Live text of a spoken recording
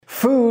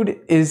Food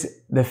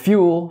is the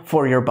fuel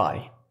for your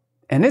body,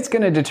 and it's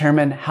going to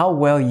determine how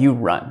well you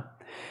run.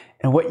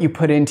 And what you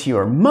put into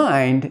your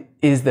mind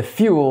is the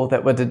fuel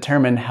that will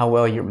determine how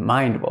well your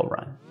mind will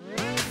run.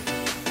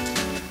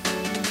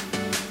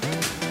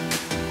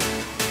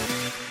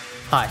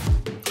 Hi,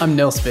 I'm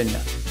Nils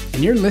Vinja,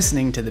 and you're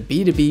listening to the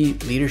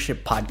B2B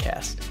Leadership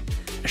Podcast,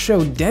 a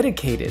show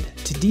dedicated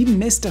to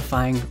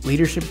demystifying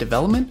leadership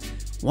development,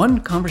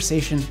 one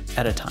conversation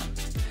at a time.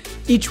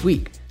 Each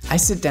week, I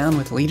sit down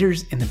with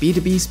leaders in the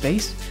B2B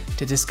space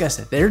to discuss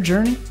their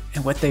journey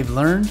and what they've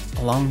learned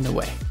along the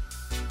way.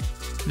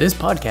 This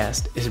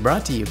podcast is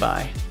brought to you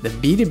by the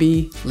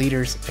B2B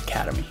Leaders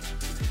Academy.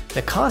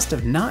 The cost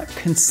of not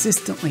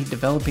consistently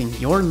developing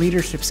your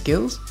leadership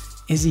skills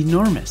is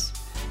enormous,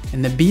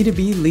 and the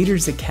B2B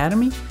Leaders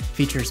Academy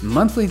features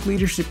monthly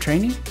leadership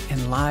training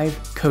and live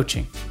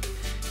coaching.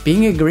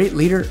 Being a great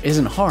leader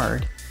isn't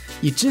hard.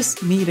 You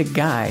just need a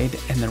guide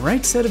and the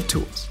right set of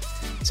tools.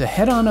 So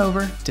head on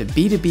over to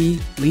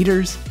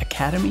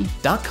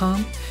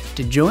b2bleadersacademy.com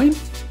to join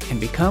and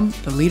become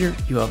the leader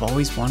you have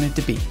always wanted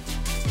to be.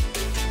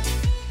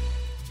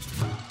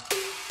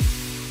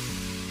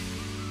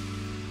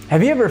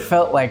 Have you ever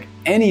felt like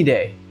any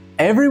day,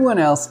 everyone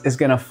else is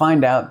going to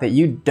find out that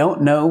you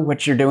don't know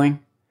what you're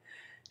doing?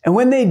 And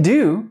when they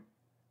do,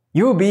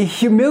 you will be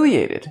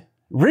humiliated,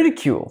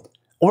 ridiculed,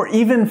 or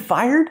even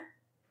fired?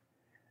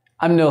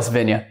 I'm Nils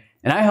Vinja,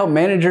 and I help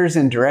managers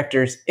and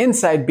directors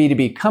inside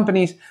B2B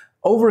companies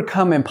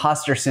overcome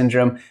imposter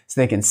syndrome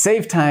so they can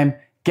save time,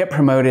 get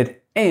promoted,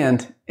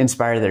 and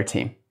inspire their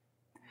team.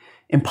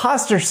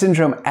 Imposter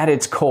syndrome at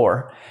its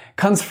core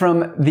comes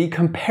from the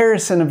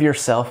comparison of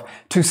yourself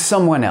to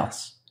someone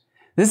else.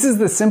 This is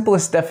the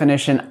simplest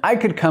definition I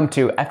could come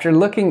to after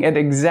looking at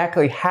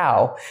exactly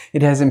how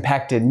it has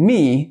impacted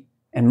me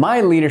and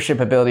my leadership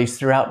abilities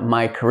throughout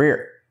my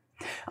career.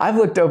 I've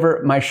looked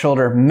over my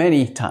shoulder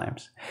many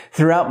times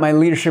throughout my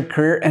leadership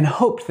career and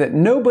hoped that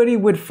nobody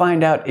would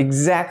find out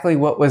exactly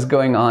what was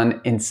going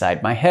on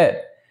inside my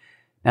head.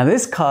 Now,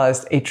 this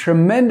caused a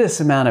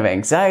tremendous amount of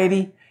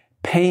anxiety,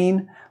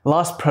 pain,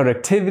 lost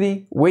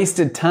productivity,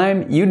 wasted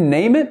time, you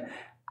name it,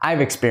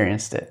 I've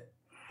experienced it.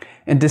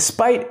 And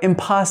despite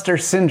imposter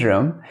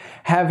syndrome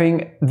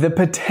having the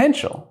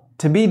potential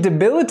to be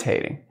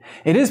debilitating,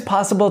 it is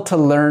possible to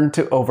learn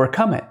to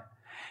overcome it.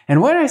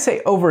 And when I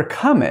say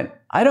overcome it,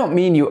 I don't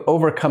mean you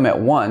overcome it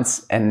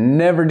once and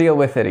never deal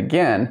with it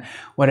again.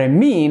 What I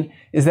mean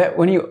is that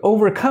when you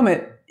overcome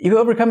it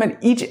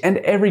each and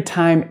every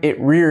time it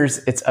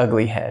rears its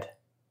ugly head.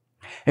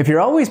 If you're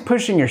always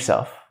pushing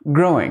yourself,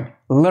 growing,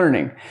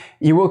 learning,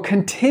 you will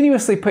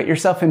continuously put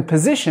yourself in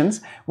positions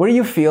where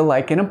you feel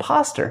like an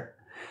imposter.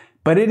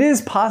 But it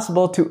is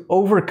possible to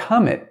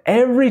overcome it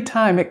every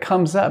time it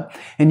comes up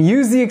and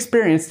use the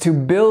experience to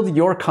build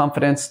your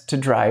confidence to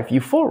drive you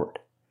forward.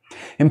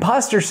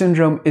 Imposter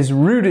syndrome is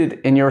rooted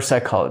in your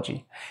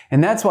psychology,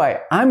 and that's why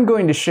I'm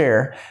going to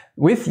share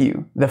with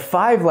you the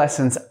 5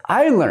 lessons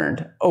I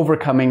learned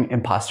overcoming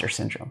imposter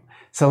syndrome.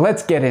 So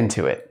let's get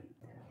into it.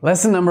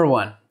 Lesson number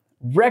 1,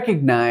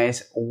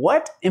 recognize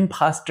what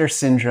imposter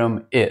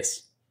syndrome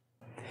is.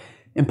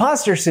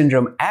 Imposter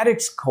syndrome at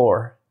its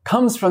core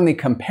comes from the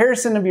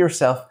comparison of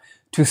yourself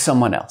to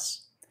someone else.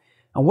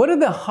 And one of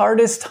the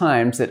hardest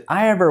times that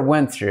I ever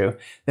went through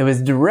that was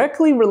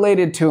directly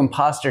related to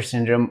imposter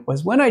syndrome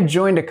was when I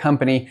joined a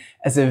company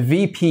as a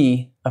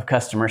VP of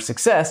customer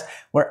success,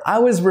 where I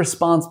was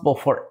responsible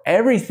for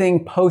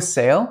everything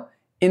post-sale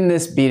in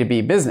this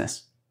B2B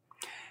business.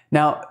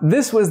 Now,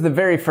 this was the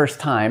very first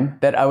time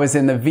that I was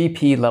in the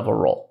VP level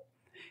role.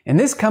 And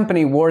this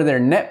company wore their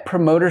Net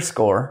Promoter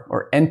Score,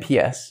 or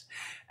NPS,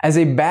 as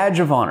a badge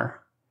of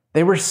honor.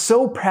 They were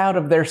so proud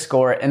of their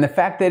score and the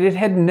fact that it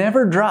had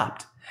never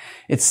dropped.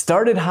 It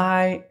started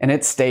high and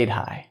it stayed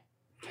high.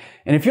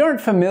 And if you aren't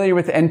familiar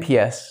with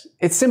NPS,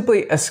 it's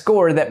simply a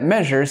score that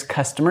measures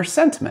customer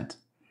sentiment.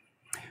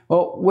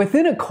 Well,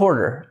 within a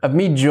quarter of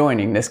me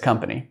joining this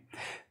company,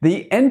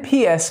 the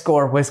NPS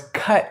score was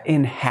cut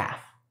in half.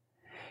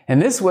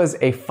 And this was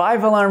a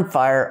 5-alarm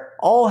fire,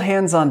 all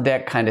hands on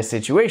deck kind of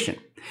situation.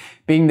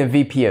 Being the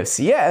VP of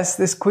CS,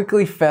 this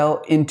quickly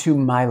fell into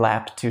my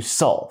lap to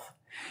solve.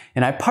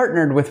 And I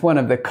partnered with one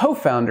of the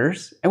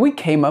co-founders, and we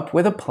came up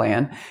with a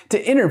plan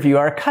to interview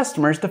our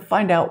customers to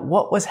find out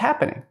what was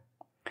happening.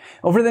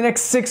 Over the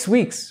next 6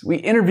 weeks, we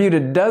interviewed a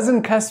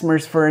dozen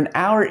customers for an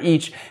hour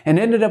each and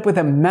ended up with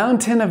a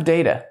mountain of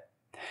data.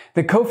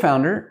 The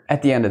co-founder,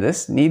 at the end of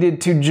this,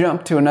 needed to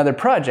jump to another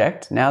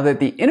project now that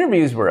the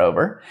interviews were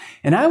over,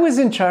 and I was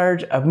in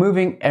charge of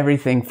moving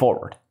everything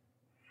forward.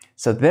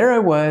 So there I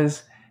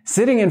was,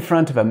 sitting in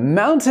front of a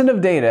mountain of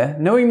data,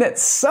 knowing that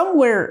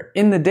somewhere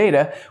in the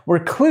data were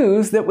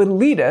clues that would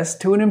lead us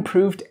to an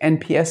improved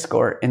NPS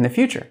score in the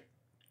future.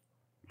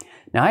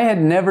 Now, I had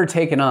never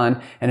taken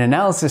on an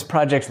analysis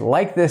project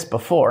like this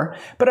before,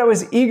 but I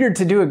was eager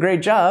to do a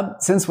great job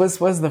since this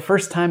was the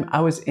first time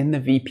I was in the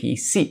VP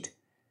seat.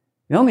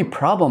 The only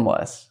problem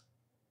was,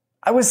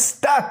 I was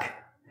stuck.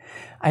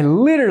 I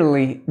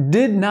literally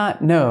did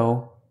not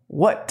know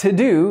what to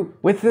do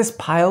with this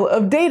pile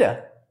of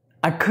data.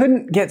 I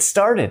couldn't get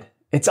started.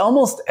 It's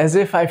almost as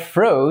if I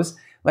froze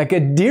like a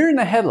deer in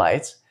the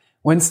headlights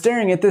when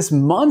staring at this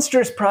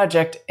monstrous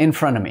project in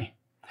front of me.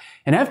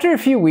 And after a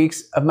few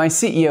weeks of my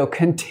CEO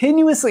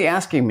continuously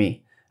asking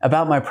me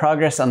about my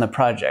progress on the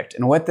project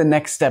and what the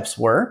next steps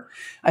were,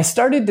 I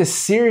started to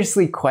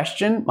seriously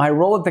question my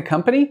role at the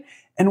company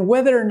and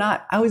whether or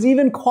not I was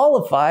even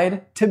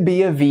qualified to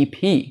be a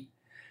VP.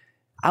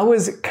 I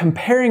was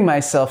comparing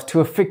myself to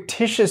a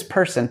fictitious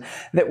person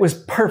that was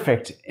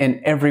perfect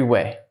in every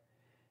way.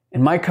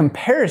 And my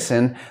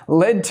comparison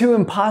led to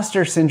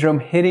imposter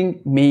syndrome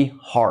hitting me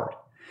hard.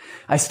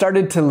 I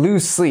started to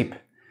lose sleep.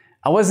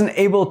 I wasn't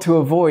able to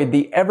avoid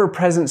the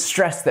ever-present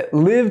stress that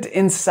lived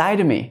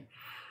inside of me.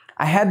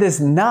 I had this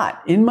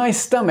knot in my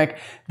stomach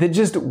that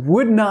just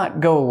would not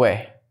go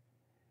away.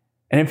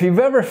 And if you've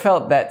ever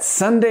felt that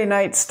Sunday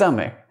night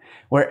stomach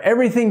where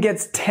everything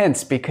gets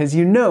tense because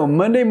you know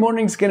Monday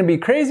morning's going to be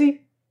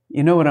crazy,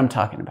 you know what I'm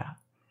talking about.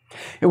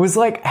 It was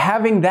like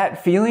having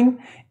that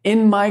feeling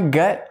in my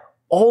gut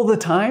all the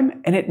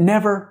time, and it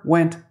never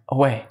went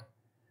away.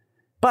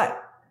 But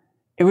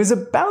it was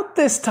about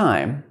this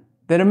time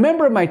that a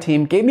member of my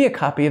team gave me a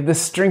copy of the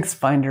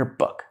StrengthsFinder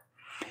book.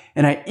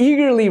 And I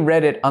eagerly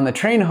read it on the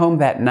train home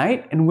that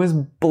night and was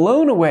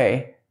blown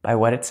away by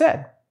what it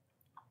said.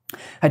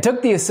 I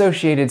took the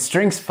associated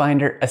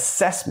StrengthsFinder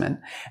assessment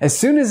as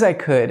soon as I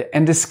could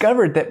and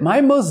discovered that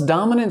my most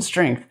dominant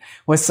strength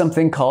was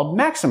something called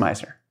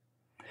Maximizer.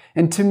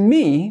 And to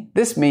me,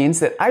 this means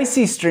that I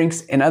see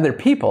strengths in other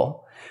people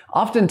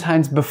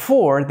oftentimes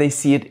before they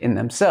see it in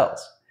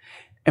themselves.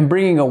 And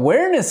bringing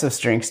awareness of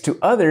strengths to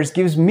others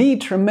gives me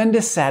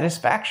tremendous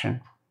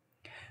satisfaction.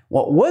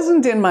 What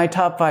wasn't in my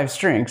top 5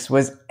 strengths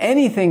was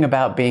anything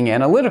about being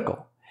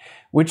analytical,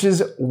 which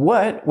is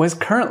what was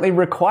currently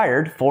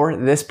required for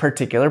this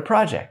particular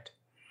project.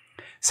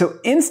 So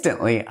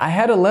instantly, I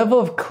had a level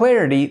of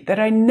clarity that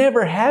I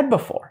never had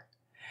before.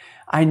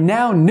 I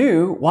now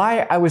knew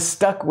why I was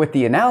stuck with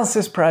the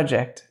analysis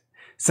project.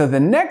 So the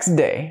next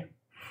day,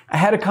 I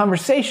had a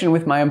conversation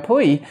with my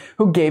employee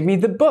who gave me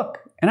the book,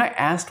 and I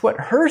asked what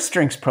her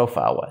strengths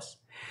profile was.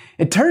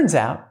 It turns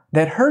out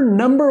that her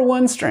number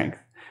 1 strength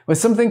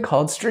was something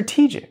called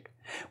strategic,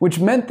 which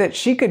meant that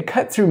she could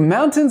cut through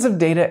mountains of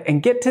data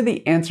and get to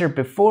the answer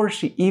before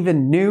she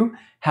even knew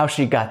how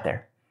she got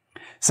there.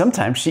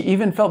 Sometimes she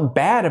even felt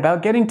bad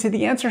about getting to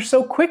the answer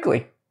so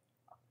quickly.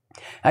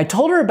 I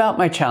told her about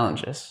my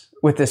challenges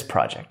with this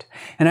project,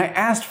 and I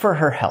asked for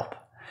her help.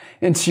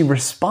 And she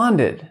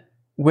responded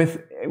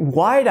with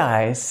wide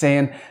eyes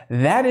saying,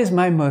 "That is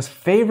my most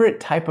favorite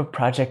type of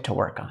project to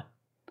work on."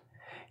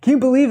 Can you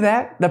believe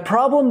that? The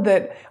problem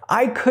that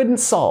I couldn't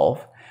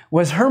solve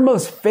was her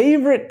most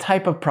favorite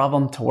type of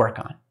problem to work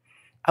on.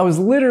 I was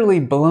literally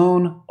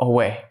blown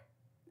away.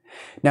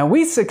 Now,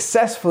 we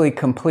successfully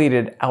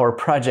completed our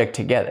project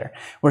together,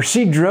 where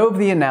she drove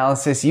the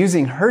analysis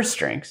using her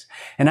strengths,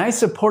 and I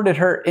supported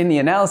her in the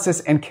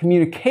analysis and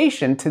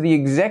communication to the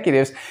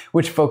executives,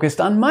 which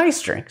focused on my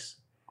strengths.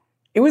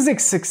 It was a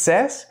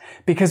success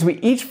because we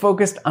each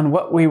focused on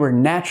what we were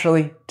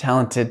naturally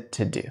talented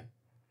to do.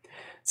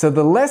 So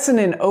the lesson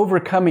in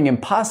overcoming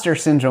imposter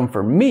syndrome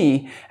for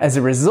me as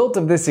a result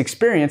of this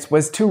experience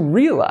was to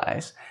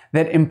realize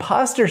that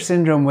imposter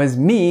syndrome was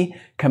me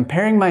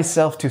comparing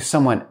myself to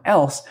someone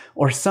else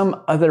or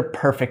some other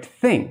perfect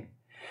thing.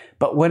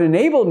 But what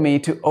enabled me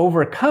to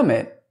overcome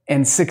it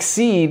and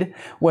succeed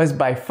was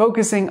by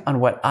focusing on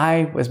what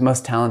I was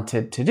most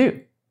talented to do.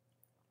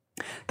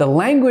 The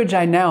language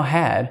I now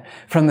had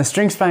from the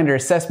StrengthsFinder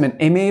assessment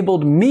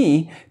enabled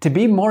me to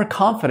be more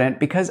confident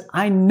because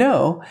I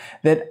know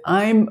that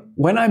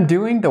when I'm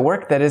doing the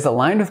work that is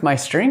aligned with my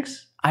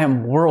strengths, I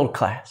am world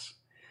class.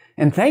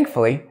 And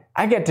thankfully,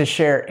 I get to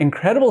share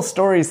incredible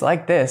stories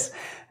like this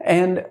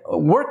and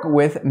work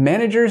with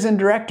managers and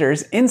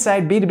directors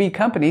inside B2B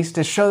companies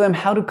to show them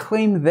how to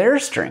claim their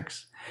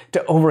strengths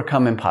to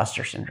overcome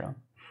imposter syndrome.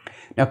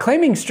 Now,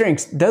 claiming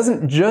strengths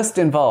doesn't just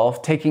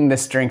involve taking the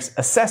strengths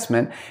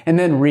assessment and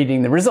then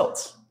reading the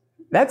results.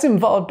 That's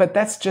involved, but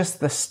that's just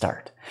the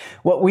start.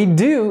 What we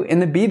do in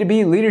the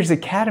B2B Leaders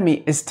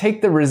Academy is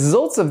take the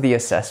results of the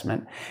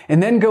assessment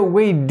and then go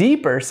way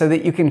deeper so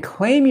that you can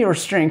claim your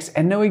strengths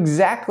and know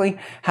exactly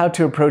how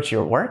to approach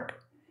your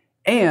work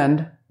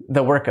and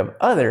the work of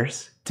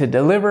others to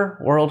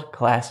deliver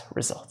world-class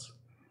results.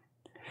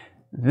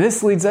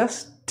 This leads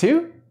us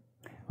to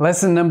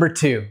lesson number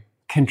 2.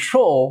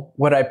 Control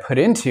what I put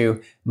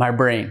into my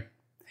brain.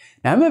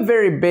 Now, I'm a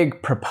very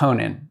big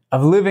proponent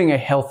of living a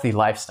healthy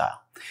lifestyle.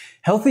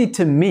 Healthy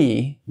to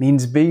me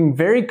means being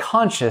very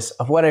conscious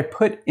of what I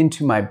put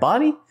into my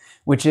body,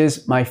 which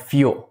is my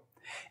fuel.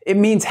 It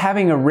means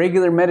having a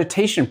regular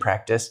meditation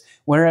practice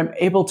where I'm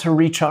able to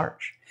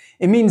recharge.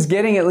 It means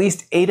getting at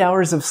least 8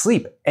 hours of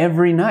sleep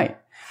every night.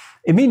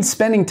 It means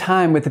spending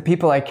time with the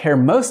people I care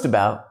most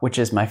about, which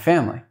is my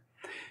family.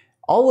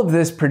 All of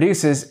this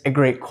produces a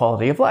great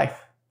quality of life.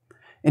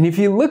 And if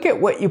you look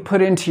at what you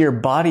put into your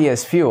body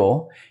as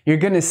fuel, you're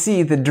going to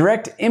see the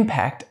direct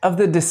impact of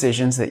the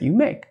decisions that you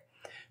make.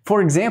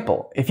 For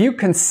example, if you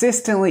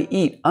consistently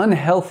eat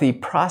unhealthy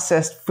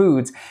processed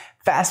foods,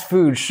 fast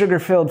food,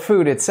 sugar-filled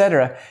food,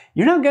 etc.,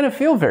 you're not going to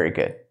feel very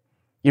good.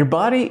 Your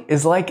body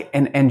is like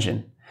an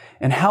engine,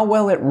 and how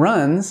well it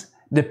runs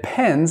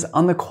depends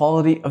on the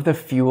quality of the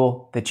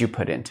fuel that you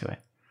put into it.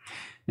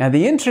 Now,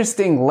 the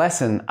interesting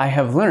lesson I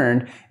have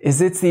learned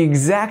is it's the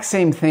exact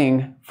same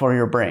thing for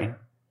your brain.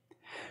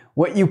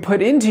 What you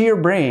put into your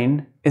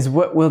brain is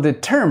what will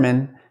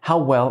determine how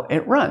well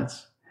it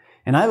runs.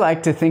 And I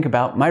like to think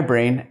about my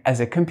brain as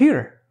a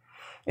computer.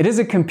 It is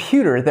a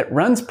computer that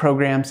runs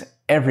programs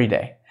every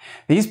day.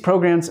 These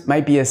programs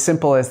might be as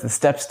simple as the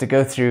steps to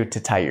go through to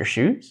tie your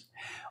shoes,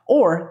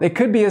 or they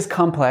could be as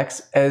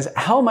complex as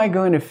how am I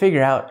going to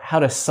figure out how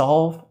to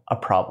solve a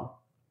problem.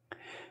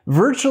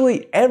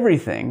 Virtually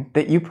everything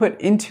that you put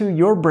into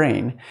your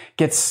brain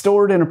gets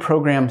stored in a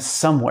program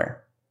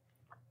somewhere.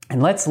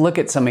 And let's look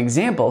at some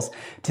examples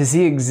to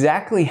see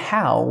exactly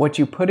how what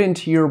you put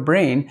into your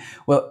brain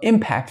will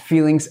impact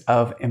feelings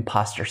of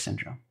imposter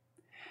syndrome.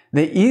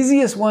 The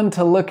easiest one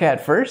to look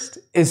at first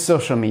is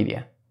social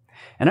media.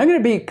 And I'm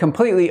going to be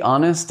completely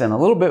honest and a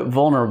little bit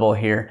vulnerable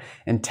here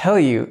and tell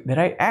you that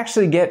I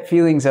actually get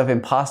feelings of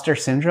imposter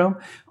syndrome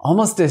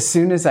almost as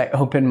soon as I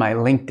open my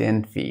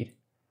LinkedIn feed.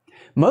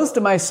 Most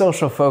of my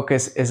social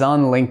focus is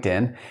on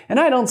LinkedIn, and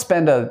I don't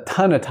spend a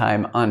ton of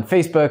time on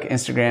Facebook,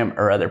 Instagram,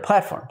 or other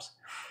platforms.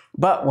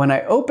 But when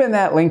I open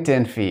that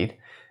LinkedIn feed,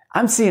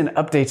 I'm seeing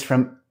updates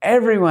from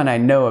everyone I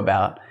know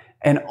about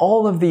and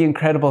all of the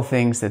incredible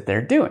things that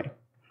they're doing.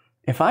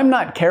 If I'm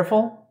not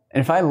careful, and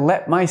if I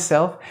let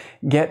myself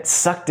get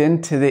sucked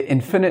into the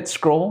infinite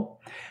scroll,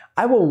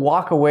 I will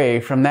walk away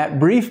from that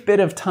brief bit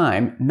of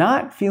time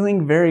not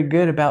feeling very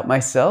good about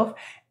myself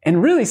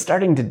and really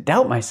starting to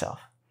doubt myself.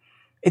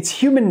 It's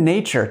human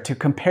nature to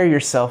compare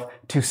yourself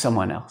to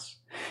someone else.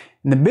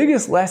 And the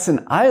biggest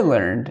lesson I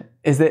learned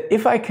is that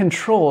if I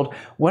controlled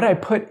what I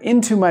put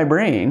into my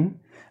brain,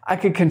 I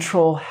could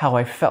control how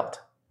I felt.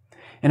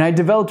 And I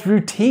developed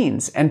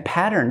routines and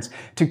patterns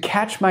to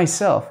catch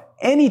myself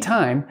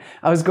anytime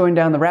I was going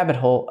down the rabbit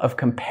hole of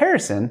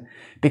comparison,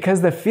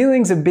 because the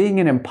feelings of being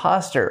an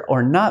imposter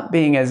or not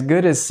being as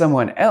good as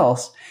someone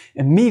else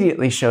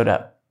immediately showed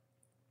up.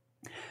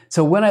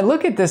 So when I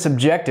look at this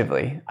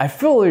objectively, I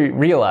fully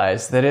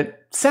realize that it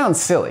sounds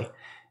silly,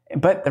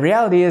 but the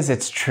reality is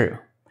it's true.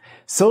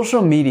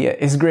 Social media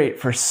is great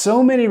for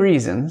so many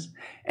reasons,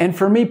 and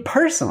for me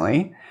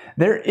personally,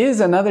 there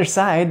is another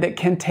side that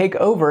can take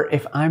over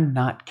if I'm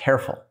not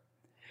careful.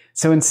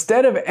 So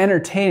instead of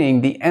entertaining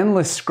the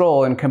endless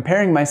scroll and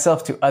comparing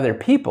myself to other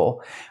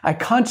people, I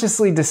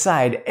consciously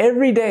decide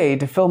every day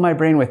to fill my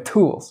brain with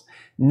tools,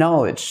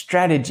 knowledge,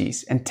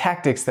 strategies, and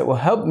tactics that will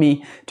help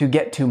me to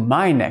get to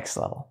my next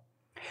level.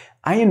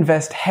 I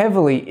invest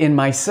heavily in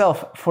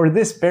myself for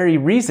this very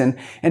reason,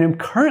 and am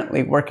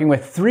currently working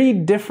with 3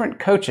 different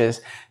coaches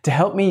to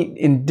help me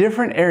in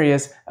different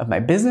areas of my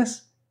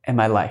business and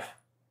my life.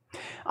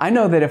 I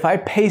know that if I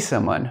pay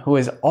someone who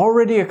has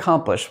already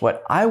accomplished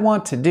what I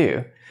want to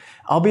do,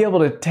 I'll be able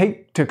to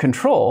take to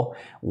control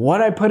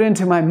what I put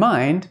into my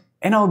mind,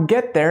 and I'll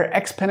get there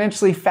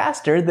exponentially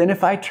faster than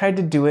if I tried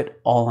to do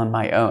it all on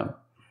my own.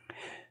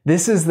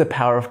 This is the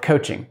power of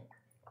coaching.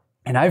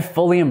 And I've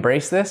fully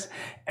embraced this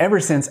ever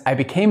since I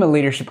became a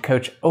leadership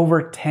coach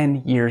over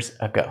 10 years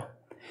ago.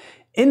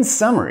 In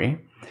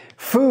summary,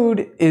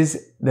 food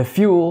is the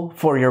fuel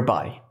for your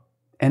body,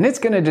 and it's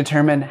going to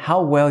determine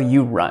how well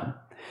you run.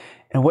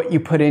 And what you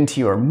put into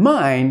your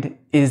mind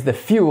is the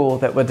fuel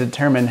that will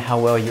determine how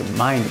well your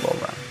mind will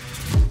run.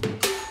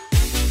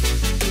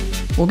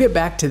 We'll get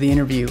back to the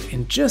interview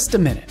in just a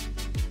minute.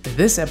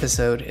 This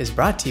episode is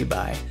brought to you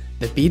by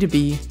the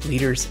B2B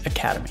Leaders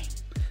Academy.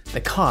 The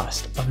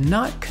cost of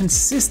not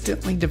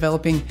consistently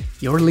developing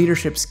your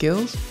leadership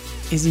skills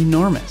is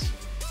enormous.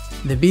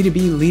 The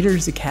B2B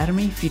Leaders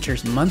Academy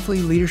features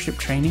monthly leadership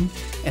training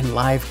and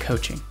live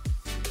coaching.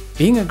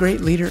 Being a great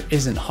leader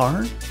isn't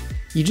hard.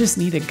 You just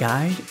need a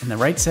guide and the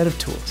right set of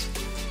tools.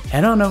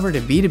 Head on over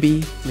to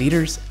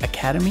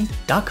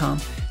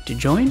b2bleadersacademy.com to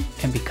join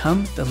and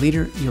become the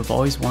leader you've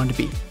always wanted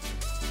to be.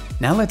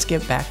 Now let's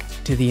get back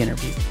to the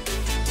interview.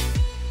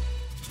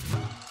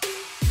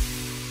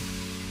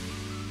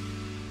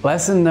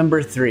 Lesson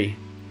number 3,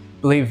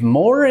 believe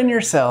more in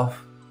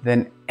yourself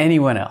than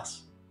anyone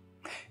else.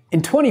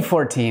 In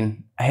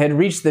 2014, I had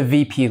reached the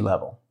VP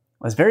level,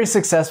 was very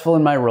successful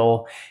in my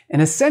role,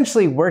 and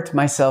essentially worked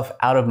myself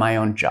out of my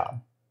own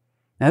job.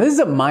 Now, this is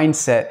a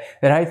mindset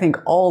that I think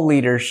all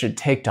leaders should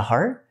take to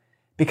heart,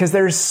 because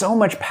there is so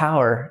much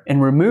power in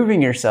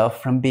removing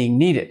yourself from being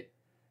needed.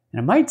 And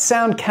it might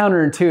sound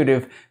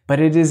counterintuitive, but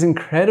it is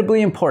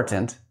incredibly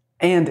important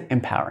and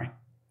empowering.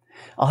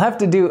 I'll have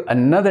to do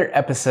another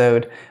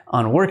episode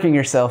on working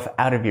yourself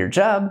out of your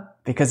job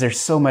because there's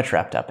so much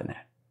wrapped up in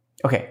that.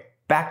 Okay,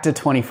 back to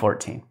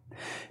 2014.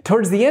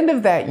 Towards the end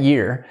of that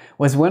year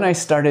was when I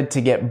started to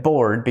get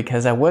bored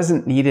because I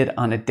wasn't needed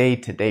on a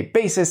day-to-day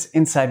basis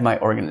inside my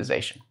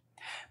organization.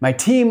 My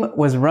team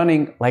was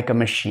running like a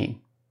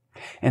machine.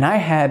 And I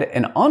had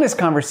an honest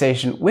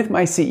conversation with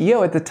my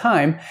CEO at the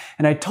time,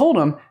 and I told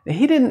him that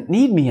he didn't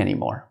need me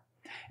anymore,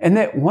 and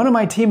that one of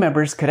my team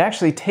members could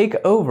actually take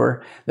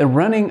over the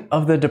running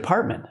of the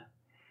department.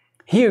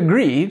 He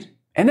agreed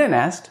and then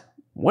asked,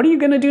 "What are you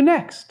going to do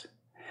next?"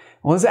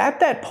 Well, it was at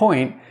that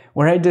point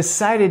where I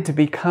decided to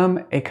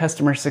become a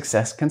customer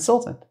success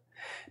consultant.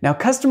 Now,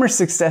 customer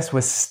success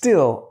was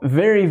still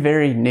very,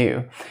 very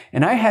new,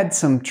 and I had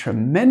some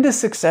tremendous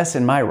success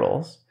in my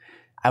roles.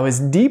 I was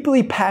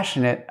deeply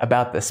passionate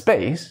about the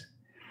space,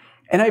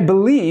 and I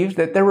believed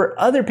that there were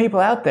other people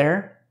out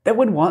there that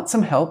would want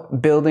some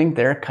help building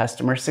their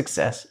customer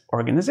success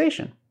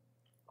organization.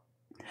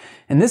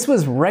 And this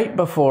was right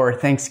before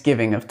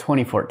Thanksgiving of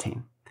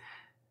 2014.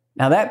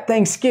 Now, that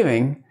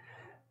Thanksgiving,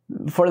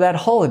 for that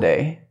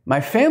holiday,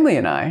 my family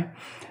and I,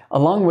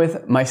 along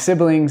with my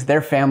siblings,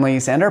 their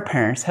families, and our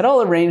parents, had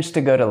all arranged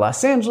to go to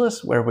Los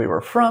Angeles, where we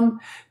were from,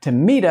 to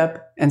meet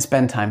up and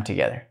spend time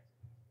together.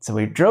 So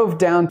we drove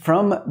down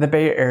from the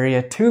Bay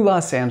Area to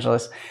Los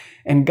Angeles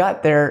and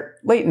got there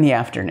late in the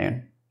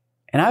afternoon.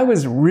 And I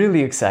was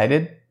really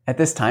excited at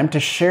this time to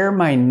share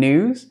my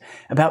news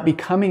about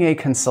becoming a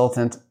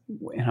consultant,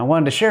 and I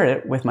wanted to share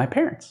it with my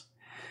parents.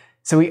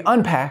 So we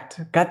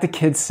unpacked, got the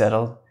kids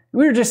settled.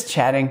 We were just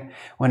chatting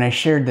when I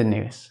shared the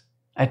news.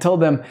 I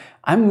told them,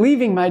 I'm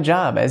leaving my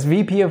job as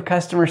VP of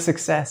Customer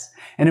Success,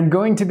 and I'm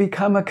going to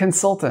become a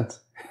consultant.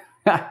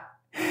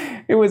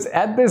 It was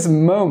at this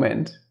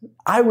moment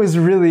I was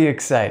really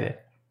excited,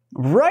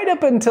 right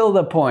up until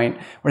the point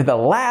where the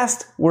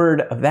last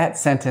word of that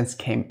sentence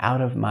came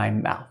out of my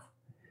mouth.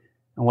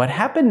 And what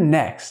happened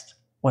next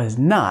was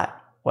not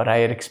what I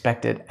had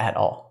expected at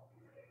all.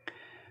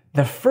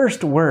 The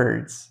first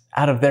words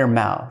out of their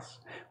mouths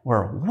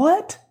were,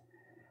 "What?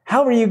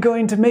 How are you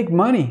going to make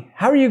money?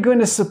 How are you going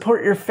to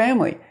support your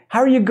family? How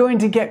are you going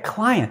to get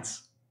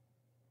clients?"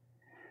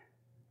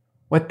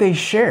 What they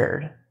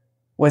shared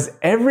was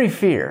every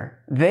fear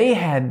they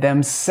had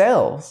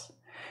themselves,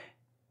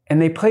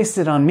 and they placed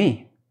it on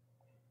me.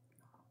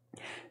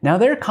 Now,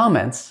 their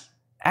comments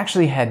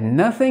actually had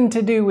nothing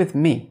to do with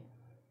me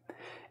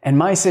and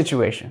my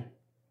situation,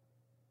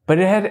 but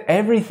it had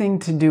everything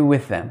to do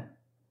with them.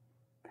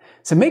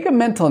 So make a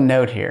mental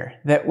note here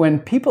that when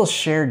people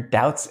share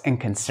doubts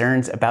and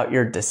concerns about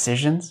your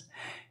decisions,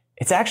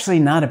 it's actually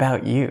not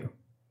about you.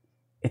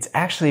 It's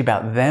actually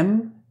about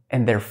them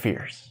and their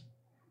fears.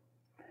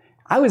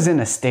 I was in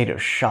a state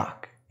of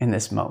shock in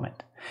this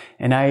moment,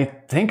 and I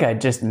think I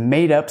just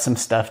made up some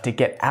stuff to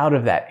get out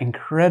of that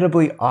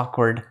incredibly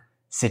awkward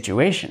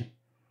situation.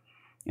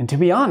 And to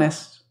be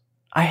honest,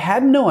 I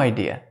had no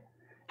idea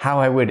how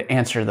I would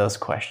answer those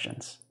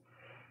questions.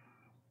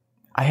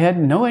 I had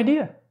no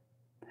idea.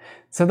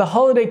 So the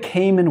holiday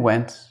came and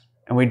went,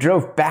 and we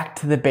drove back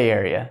to the Bay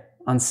Area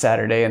on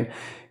Saturday and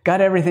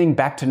got everything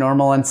back to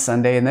normal on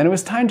Sunday, and then it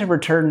was time to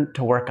return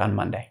to work on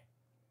Monday.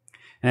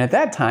 And at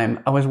that time,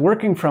 I was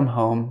working from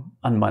home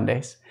on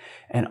Mondays,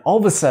 and all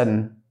of a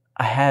sudden,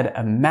 I had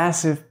a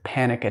massive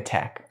panic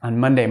attack on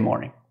Monday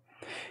morning.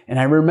 And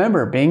I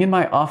remember being in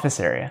my office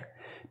area,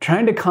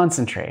 trying to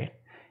concentrate,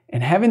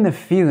 and having the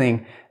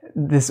feeling,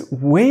 this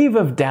wave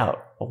of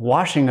doubt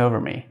washing over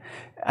me,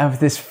 of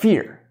this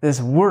fear,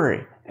 this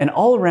worry, an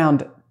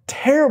all-around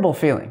terrible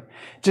feeling,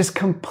 just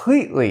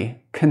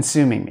completely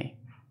consuming me.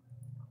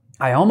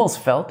 I almost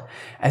felt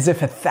as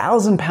if a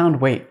 1,000-pound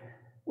weight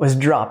was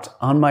dropped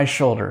on my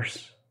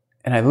shoulders,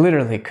 and I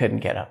literally couldn't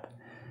get up.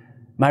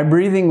 My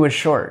breathing was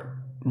short,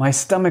 my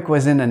stomach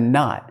was in a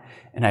knot,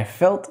 and I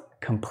felt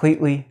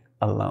completely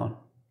alone.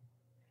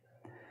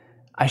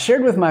 I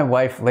shared with my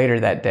wife later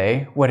that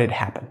day what had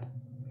happened,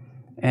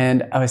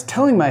 and I was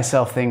telling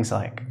myself things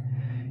like,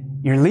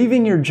 "You're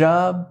leaving your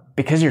job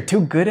because you're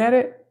too good at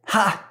it?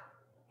 Ha!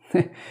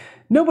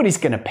 Nobody's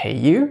going to pay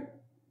you.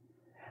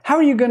 How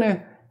are you going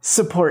to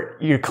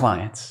support your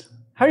clients?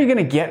 How are you going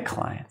to get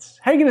clients?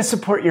 How are you going to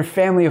support your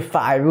family of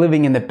 5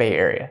 living in the Bay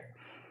Area?"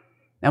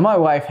 Now, my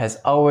wife has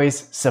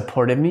always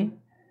supported me,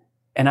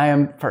 and I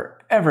am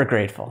forever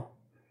grateful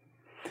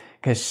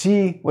because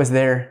she was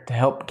there to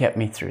help get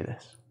me through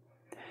this.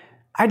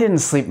 I didn't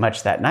sleep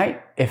much that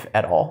night, if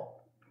at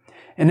all.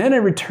 And then I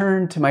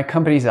returned to my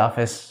company's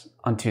office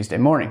on Tuesday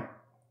morning.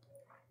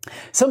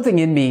 Something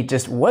in me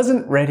just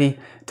wasn't ready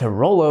to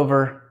roll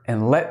over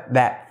and let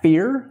that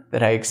fear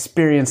that I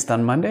experienced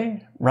on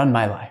Monday run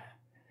my life.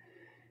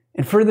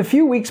 And for the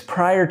few weeks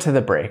prior to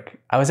the break,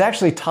 I was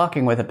actually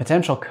talking with a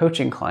potential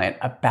coaching client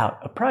about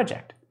a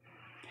project.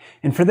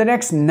 And for the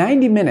next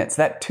 90 minutes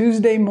that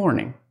Tuesday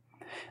morning,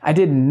 I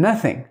did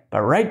nothing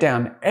but write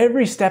down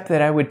every step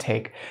that I would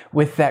take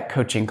with that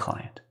coaching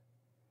client.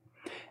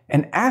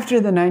 And after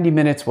the 90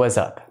 minutes was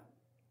up,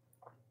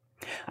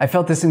 I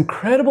felt this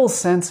incredible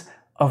sense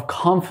of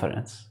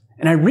confidence,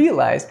 and I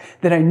realized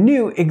that I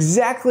knew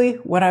exactly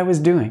what I was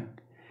doing,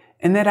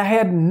 and that I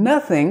had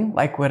nothing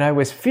like what I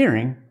was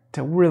fearing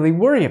to really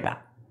worry about.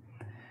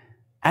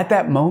 At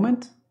that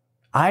moment,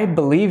 I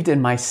believed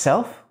in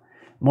myself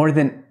more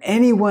than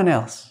anyone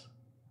else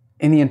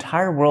in the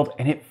entire world,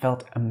 and it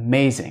felt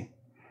amazing.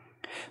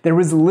 There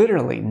was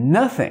literally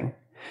nothing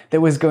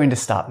that was going to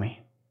stop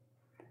me.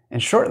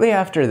 And shortly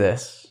after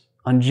this,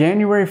 on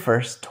January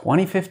 1st,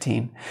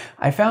 2015,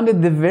 I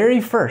founded the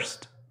very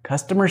first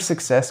customer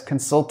success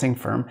consulting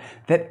firm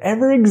that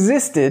ever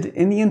existed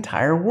in the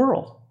entire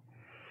world.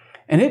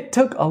 And it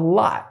took a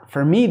lot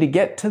for me to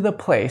get to the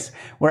place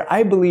where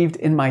I believed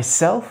in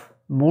myself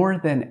more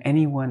than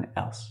anyone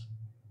else.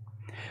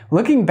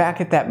 Looking back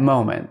at that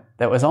moment,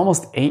 that was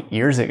almost 8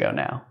 years ago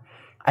now,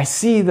 I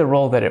see the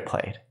role that it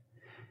played.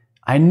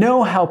 I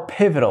know how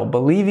pivotal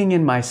believing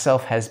in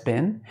myself has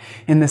been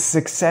in the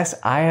success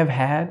I have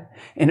had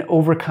in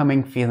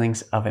overcoming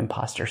feelings of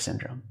imposter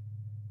syndrome.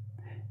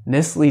 And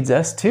this leads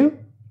us to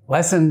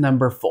lesson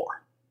number 4.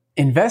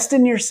 Invest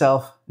in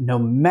yourself no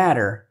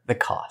matter the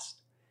cost.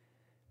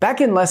 Back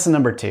in lesson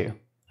number 2,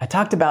 I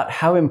talked about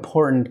how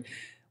important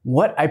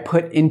what I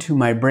put into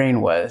my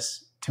brain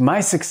was to my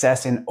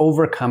success in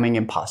overcoming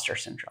imposter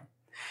syndrome.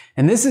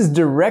 And this is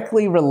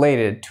directly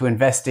related to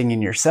investing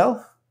in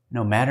yourself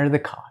no matter the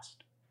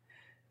cost.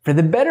 For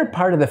the better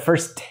part of the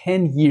first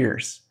 10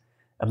 years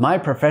of my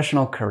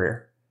professional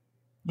career,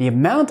 the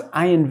amount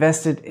I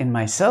invested in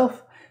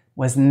myself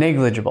was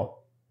negligible.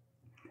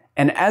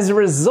 And as a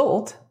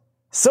result,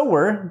 so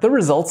were the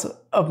results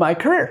of my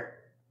career.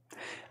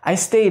 I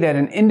stayed at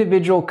an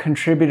individual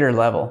contributor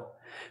level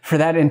for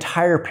that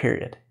entire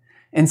period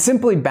and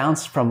simply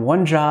bounced from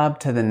one job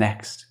to the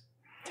next,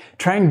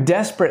 trying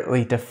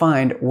desperately to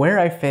find where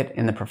I fit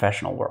in the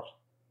professional world.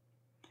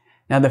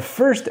 Now, the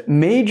first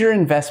major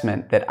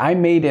investment that I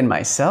made in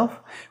myself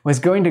was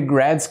going to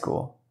grad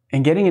school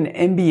and getting an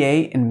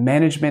MBA in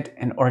management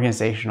and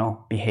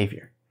organizational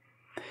behavior.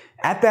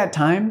 At that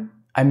time,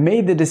 I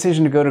made the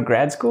decision to go to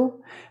grad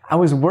school. I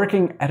was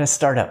working at a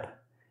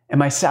startup, and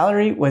my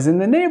salary was in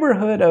the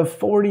neighborhood of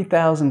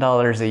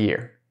 $40,000 a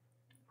year.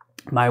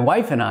 My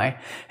wife and I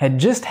had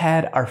just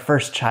had our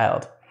first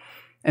child,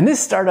 and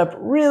this startup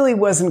really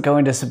wasn't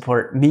going to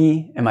support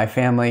me and my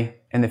family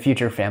and the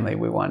future family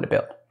we wanted to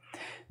build.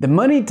 The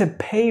money to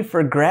pay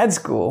for grad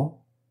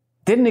school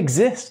didn't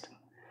exist.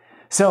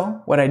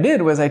 So what I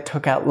did was I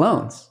took out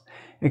loans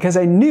because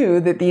I knew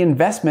that the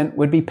investment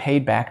would be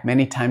paid back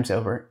many times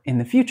over in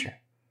the future.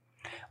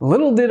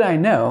 Little did I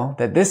know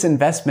that this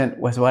investment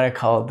was what I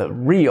call the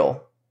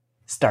real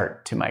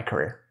start to my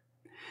career.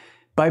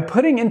 By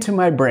putting into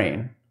my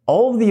brain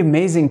all of the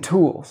amazing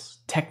tools,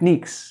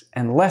 techniques,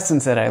 and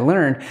lessons that I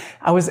learned,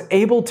 I was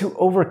able to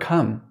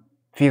overcome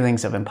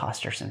feelings of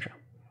imposter syndrome.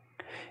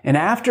 And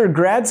after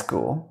grad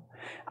school,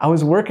 I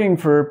was working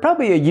for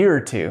probably a year or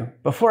two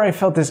before I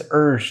felt this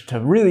urge to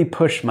really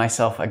push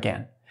myself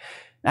again.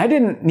 I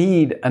didn't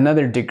need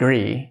another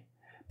degree,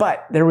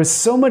 but there was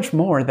so much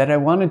more that I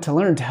wanted to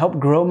learn to help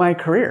grow my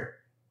career.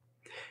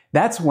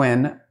 That's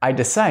when I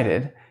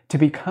decided to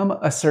become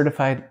a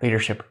certified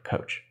leadership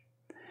coach.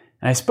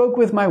 And I spoke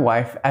with my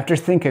wife after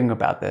thinking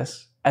about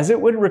this, as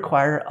it would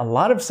require a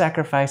lot of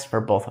sacrifice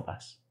for both of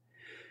us.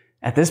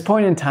 At this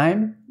point in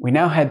time, we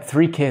now had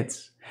 3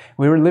 kids.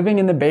 We were living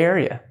in the Bay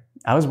Area.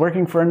 I was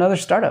working for another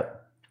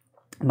startup.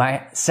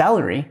 My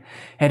salary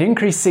had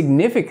increased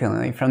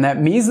significantly from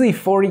that measly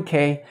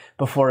 $40K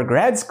before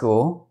grad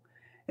school,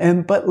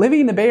 but living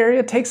in the Bay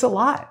Area takes a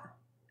lot.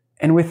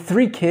 And with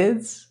 3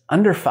 kids,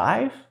 under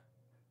 5,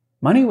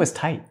 money was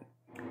tight.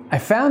 I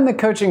found the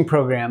coaching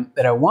program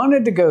that I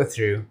wanted to go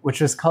through,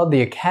 which was called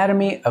the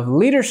Academy of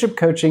Leadership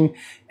Coaching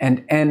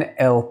and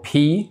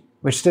NLP,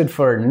 which stood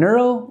for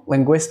Neuro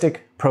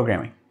Linguistic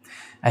Programming.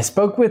 I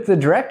spoke with the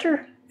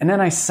director, and then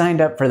I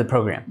signed up for the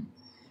program.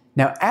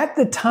 Now, at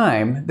the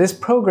time, this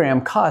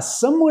program cost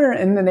somewhere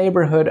in the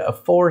neighborhood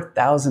of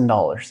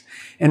 $4,000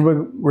 and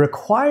would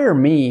require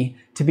me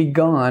to be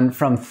gone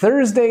from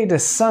Thursday to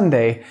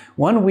Sunday,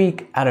 1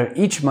 week out of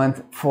each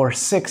month for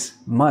 6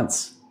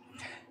 months.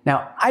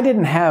 Now, I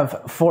didn't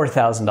have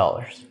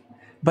 $4,000,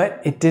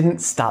 but it didn't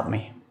stop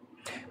me.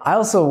 I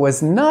also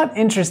was not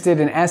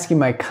interested in asking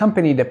my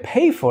company to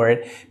pay for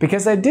it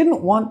because I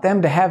didn't want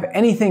them to have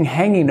anything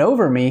hanging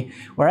over me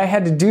where I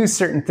had to do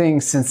certain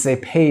things since they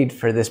paid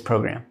for this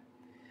program.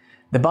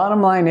 The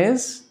bottom line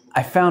is,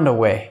 I found a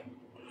way.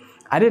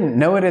 I didn't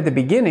know it at the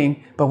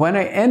beginning, but when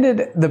I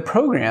ended the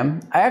program,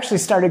 I actually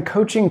started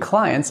coaching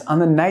clients on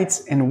the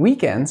nights and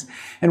weekends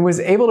and was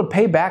able to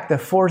pay back the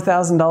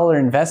 $4,000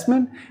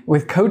 investment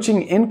with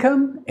coaching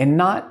income in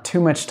not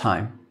too much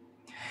time.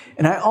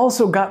 And I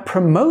also got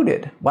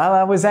promoted while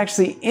I was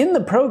actually in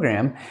the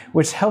program,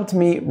 which helped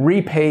me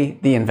repay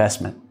the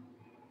investment.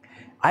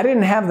 I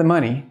didn't have the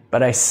money,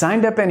 but I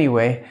signed up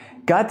anyway,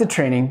 got the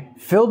training,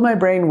 filled my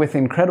brain with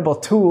incredible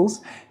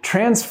tools,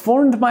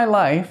 transformed my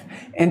life,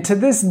 and to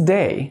this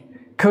day,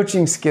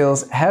 coaching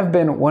skills have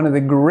been one of the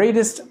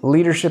greatest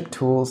leadership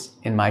tools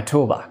in my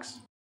toolbox.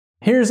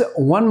 Here's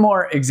one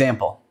more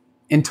example.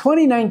 In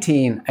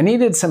 2019, I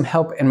needed some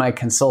help in my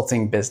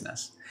consulting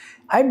business.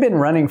 I've been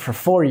running for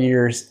 4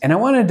 years and I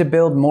wanted to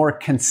build more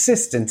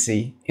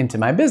consistency into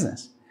my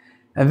business.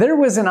 Now, there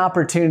was an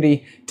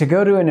opportunity to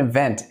go to an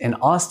event in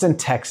Austin,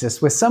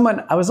 Texas with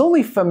someone I was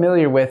only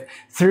familiar with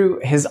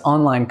through his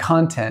online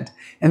content,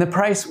 and the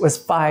price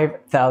was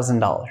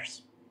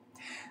 $5,000.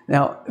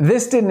 Now,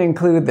 this didn't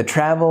include the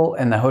travel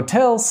and the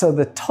hotel, so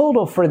the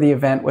total for the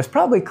event was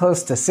probably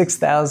close to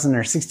 $6,000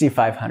 or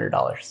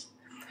 $6,500.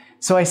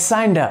 So I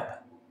signed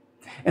up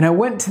and I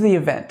went to the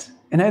event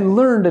and I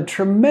learned a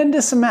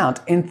tremendous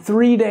amount in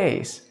 3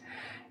 days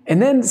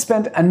and then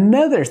spent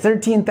another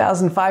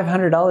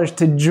 $13,500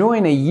 to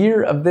join a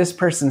year of this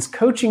person's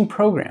coaching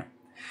program.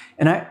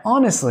 And I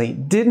honestly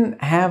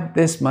didn't have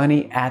this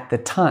money at the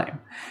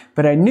time,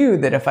 but I knew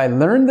that if I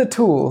learned the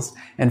tools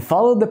and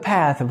followed the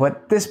path of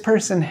what this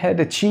person had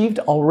achieved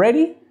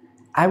already,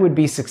 I would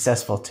be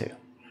successful too.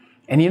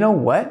 And you know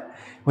what?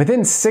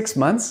 Within 6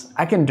 months,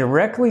 I can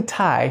directly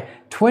tie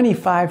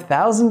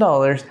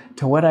 $25,000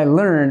 to what I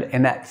learned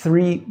in that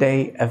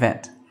 3-day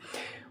event.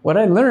 What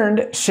I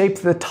learned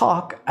shaped the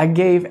talk I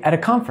gave at a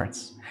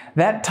conference.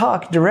 That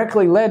talk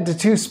directly led to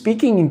 2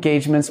 speaking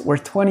engagements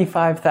worth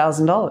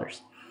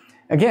 $25,000.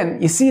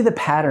 Again, you see the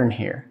pattern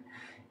here.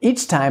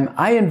 Each time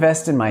I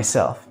invest in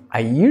myself, I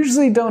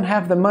usually don't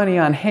have the money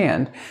on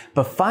hand,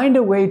 but find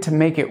a way to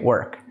make it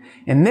work.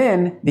 And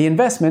then the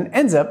investment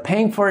ends up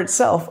paying for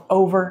itself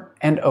over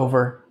and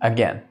over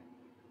again.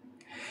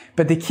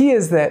 But the key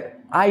is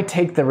that I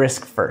take the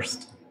risk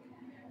first.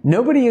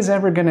 Nobody is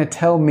ever going to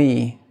tell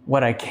me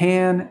what I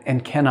can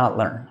and cannot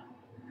learn.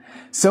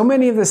 So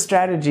many of the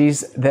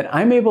strategies that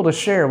I'm able to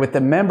share with the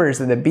members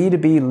of the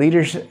B2B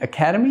Leadership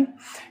Academy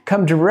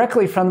come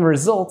directly from the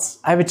results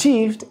I've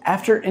achieved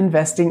after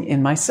investing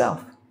in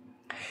myself.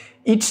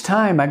 Each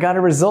time I got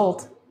a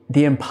result,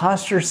 the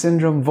imposter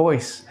syndrome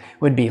voice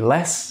would be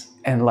less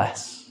and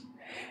less.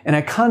 And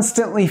I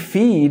constantly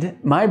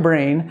feed my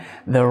brain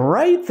the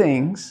right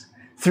things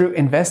through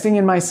investing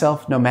in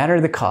myself no matter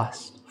the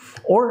cost,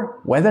 or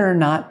whether or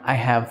not I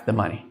have the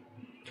money.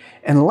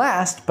 And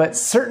last, but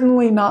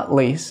certainly not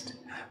least,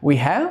 we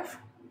have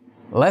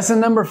lesson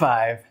number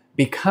 5,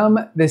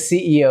 become the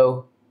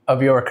CEO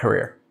of your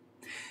career.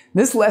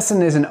 This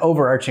lesson is an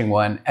overarching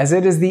one as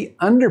it is the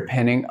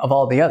underpinning of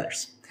all the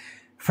others.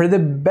 For the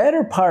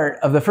better part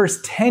of the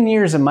first 10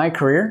 years of my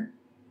career,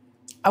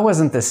 I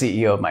wasn't the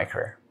CEO of my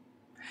career.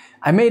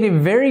 I made a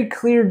very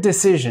clear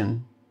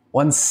decision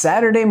one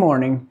Saturday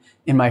morning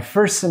in my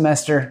first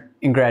semester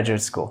in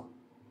graduate school.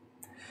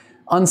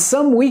 On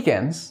some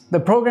weekends, the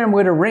program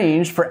would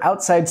arrange for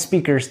outside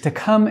speakers to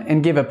come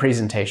and give a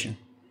presentation.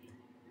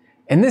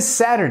 And this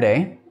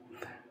Saturday,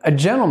 a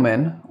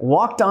gentleman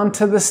walked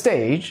onto the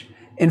stage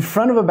in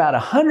front of about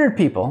 100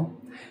 people,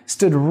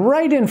 stood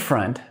right in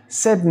front,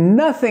 said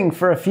nothing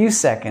for a few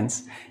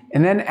seconds,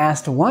 and then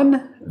asked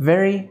one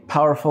very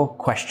powerful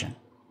question.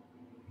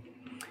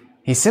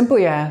 He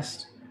simply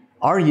asked,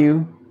 "Are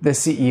you the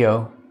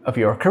CEO of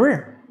your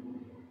career?"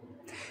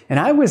 And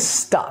I was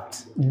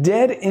stopped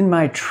dead in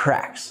my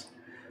tracks.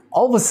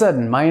 All of a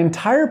sudden, my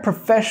entire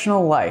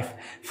professional life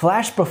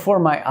flashed before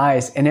my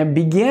eyes and I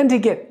began to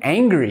get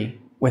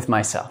angry with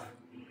myself.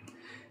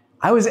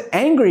 I was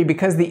angry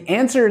because the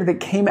answer that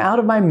came out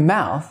of my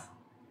mouth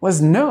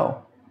was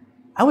no.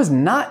 I was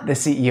not the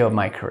CEO of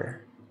my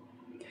career.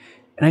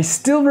 And I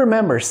still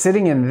remember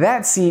sitting in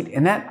that seat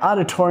in that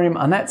auditorium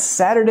on that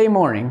Saturday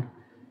morning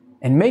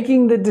and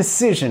making the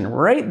decision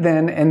right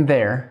then and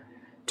there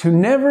to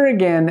never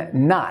again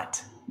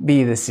not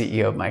be the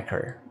CEO of my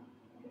career.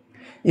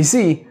 You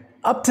see,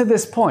 up to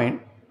this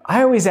point,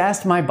 I always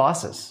asked my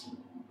bosses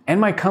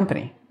and my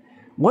company,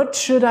 what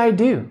should I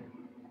do?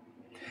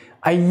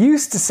 I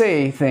used to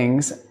say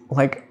things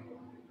like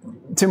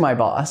to my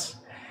boss,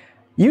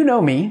 "You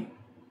know me,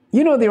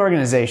 you know the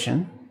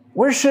organization,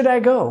 where should I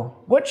go?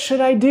 What should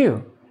I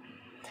do?"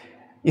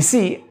 You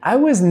see, I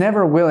was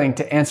never willing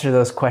to answer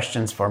those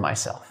questions for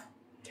myself.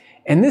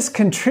 And this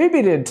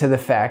contributed to the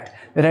fact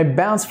that I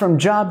bounced from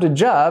job to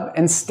job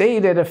and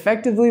stayed at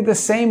effectively the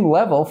same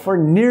level for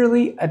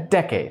nearly a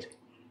decade.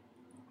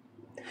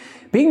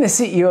 Being the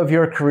CEO of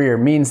your career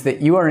means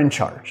that you are in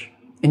charge,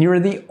 and you are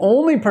the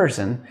only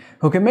person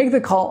who can make the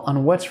call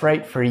on what's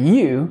right for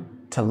you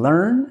to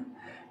learn,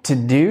 to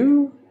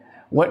do,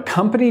 what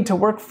company to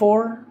work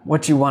for,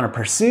 what you want to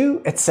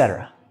pursue,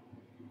 etc.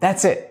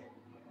 That's it.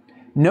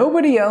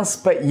 Nobody else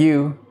but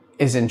you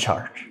is in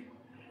charge.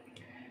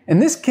 And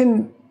this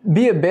can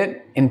be a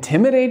bit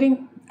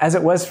intimidating, as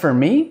it was for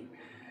me,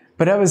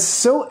 but I was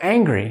so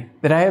angry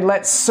that I had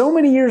let so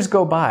many years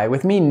go by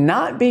with me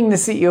not being the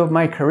CEO of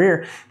my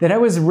career that I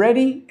was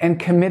ready and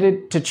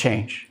committed to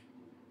change.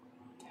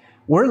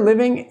 We're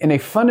living in a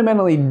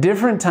fundamentally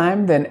different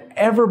time than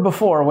ever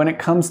before when it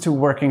comes to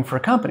working for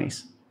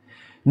companies.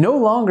 No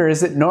longer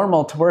is it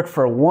normal to work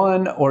for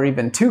 1 or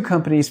even 2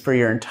 companies for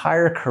your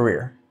entire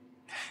career.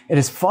 It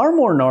is far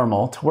more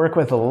normal to work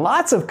with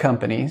lots of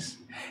companies,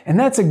 and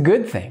that's a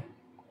good thing.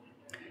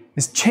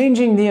 It's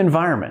changing the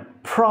environment,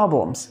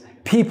 problems,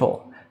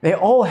 people. They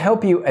all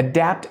help you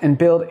adapt and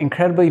build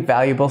incredibly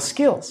valuable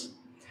skills.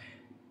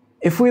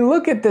 If we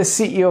look at the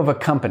CEO of a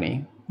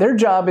company, their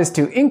job is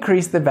to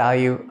increase the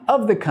value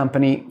of the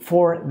company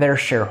for their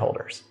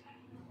shareholders.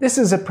 This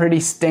is a pretty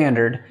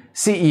standard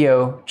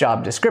CEO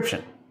job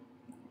description.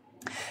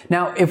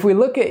 Now, if we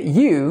look at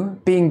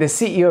you being the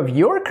CEO of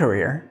your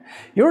career,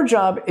 your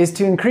job is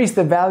to increase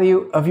the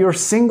value of your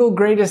single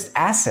greatest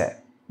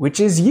asset, which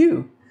is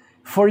you,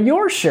 for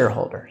your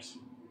shareholders.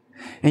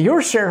 And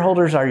your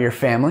shareholders are your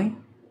family,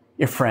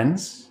 your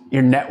friends,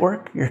 your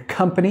network, your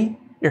company,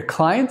 your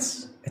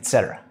clients,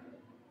 etc.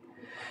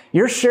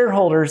 Your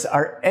shareholders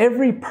are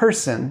every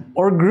person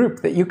or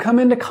group that you come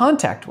into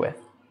contact with.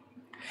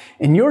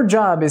 And your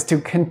job is to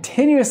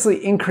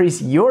continuously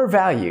increase your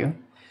value.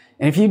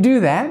 And if you do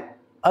that,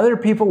 other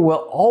people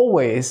will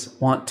always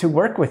want to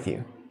work with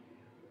you.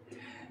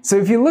 So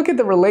if you look at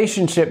the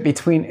relationship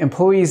between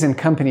employees and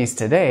companies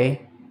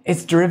today,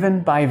 it's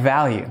driven by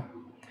value.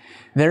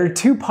 There are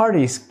two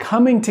parties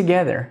coming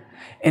together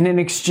in an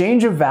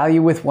exchange of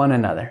value with one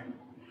another.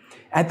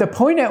 At the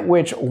point at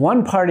which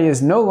one party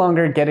is no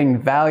longer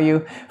getting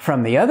value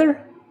from the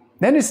other,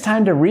 then it's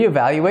time to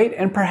reevaluate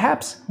and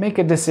perhaps make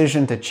a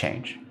decision to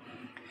change.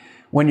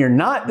 When you're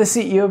not the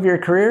CEO of your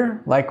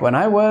career, like when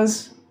I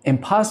was,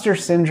 imposter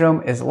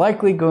syndrome is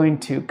likely going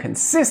to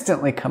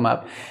consistently come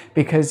up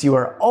because you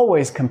are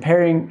always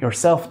comparing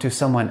yourself to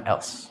someone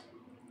else.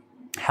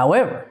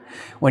 However,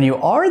 when you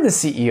are the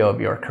CEO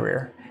of your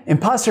career,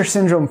 imposter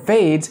syndrome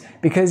fades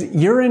because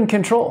you're in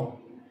control.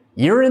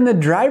 You're in the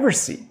driver's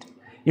seat.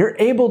 You're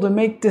able to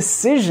make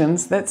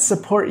decisions that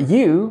support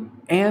you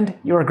and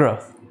your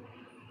growth.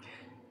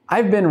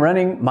 I've been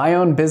running my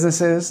own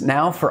businesses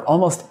now for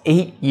almost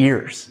 8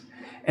 years.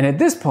 And at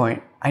this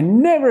point, I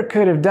never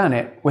could have done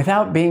it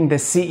without being the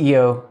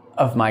CEO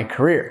of my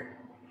career.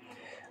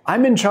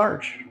 I'm in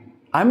charge.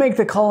 I make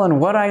the call on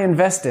what I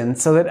invest in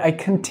so that I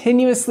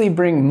continuously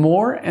bring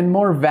more and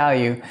more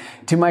value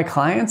to my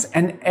clients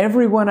and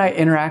everyone I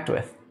interact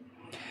with.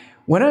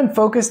 When I'm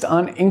focused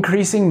on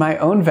increasing my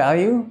own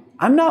value,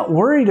 I'm not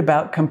worried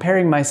about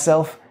comparing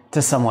myself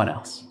to someone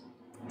else.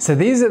 So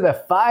these are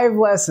the 5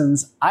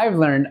 lessons I've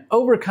learned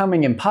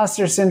overcoming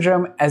imposter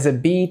syndrome as a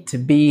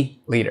B2B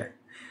leader.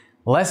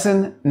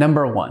 Lesson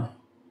number 1,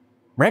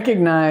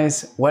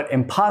 recognize what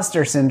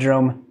imposter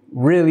syndrome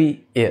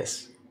really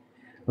is.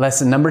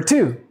 Lesson number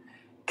 2,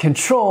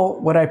 control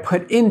what I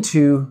put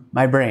into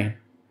my brain.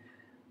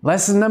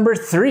 Lesson number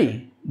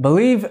 3,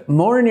 believe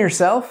more in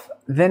yourself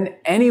than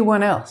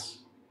anyone else.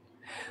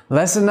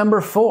 Lesson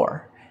number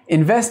 4,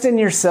 invest in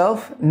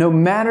yourself no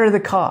matter the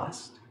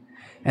cost.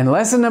 And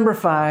lesson number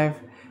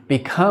 5,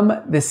 become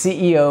the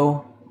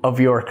CEO of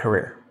your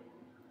career.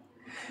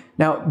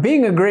 Now,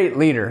 being a great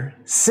leader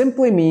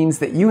simply means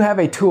that you have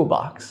a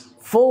toolbox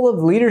full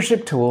of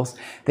leadership tools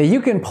that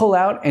you can pull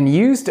out and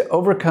use to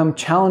overcome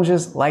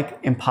challenges like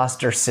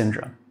imposter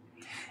syndrome.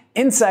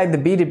 Inside the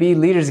B2B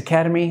Leaders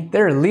Academy,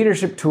 there are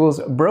leadership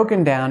tools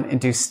broken down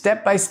into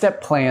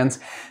step-by-step plans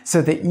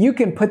so that you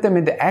can put them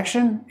into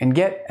action and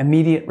get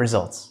immediate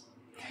results.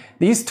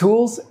 These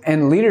tools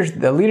and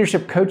the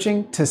leadership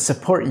coaching to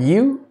support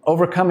you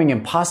overcoming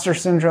imposter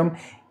syndrome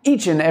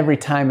each and every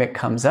time it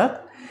comes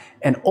up,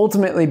 and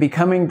ultimately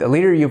becoming the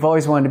leader you've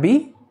always wanted to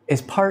be,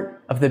 is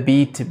part of the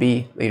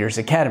B2B Leaders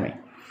Academy.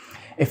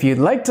 If you'd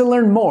like to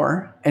learn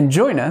more and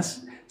join us,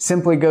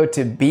 simply go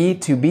to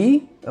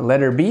B2B, the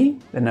letter B,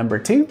 the number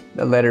 2,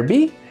 the letter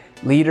B,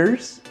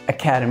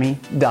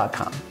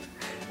 leadersacademy.com.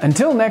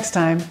 Until next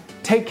time,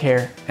 take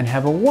care and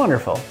have a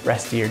wonderful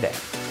rest of your day.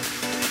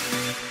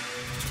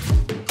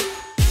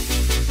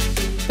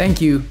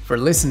 Thank you for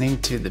listening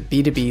to the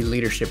B2B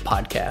Leadership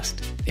Podcast.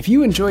 If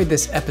you enjoyed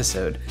this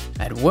episode,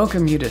 I'd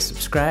welcome you to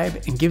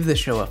subscribe and give the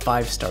show a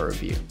 5-star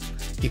review.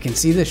 You can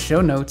see the show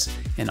notes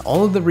and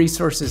all of the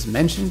resources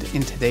mentioned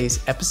in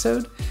today's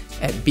episode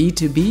at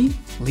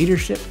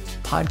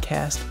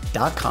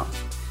b2bleadershippodcast.com.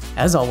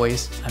 As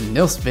always, I'm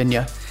Nils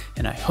Vinje,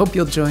 and I hope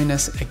you'll join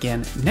us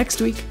again next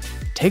week.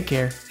 Take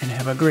care and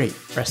have a great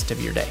rest of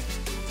your day.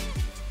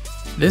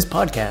 This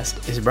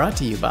podcast is brought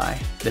to you by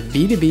the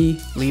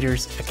B2B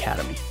Leaders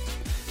Academy.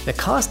 The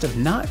cost of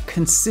not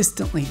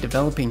consistently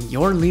developing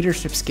your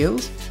leadership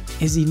skills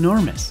is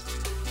enormous,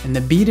 and the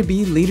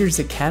B2B Leaders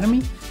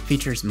Academy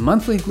features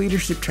monthly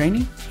leadership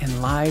training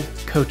and live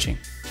coaching.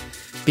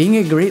 Being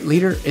a great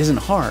leader isn't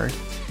hard.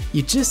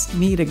 You just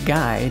need a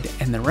guide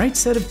and the right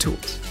set of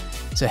tools.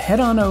 So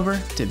head on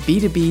over to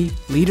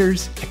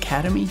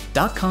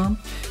b2bleadersacademy.com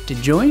to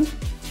join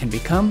and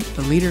become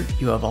the leader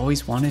you have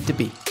always wanted to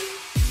be.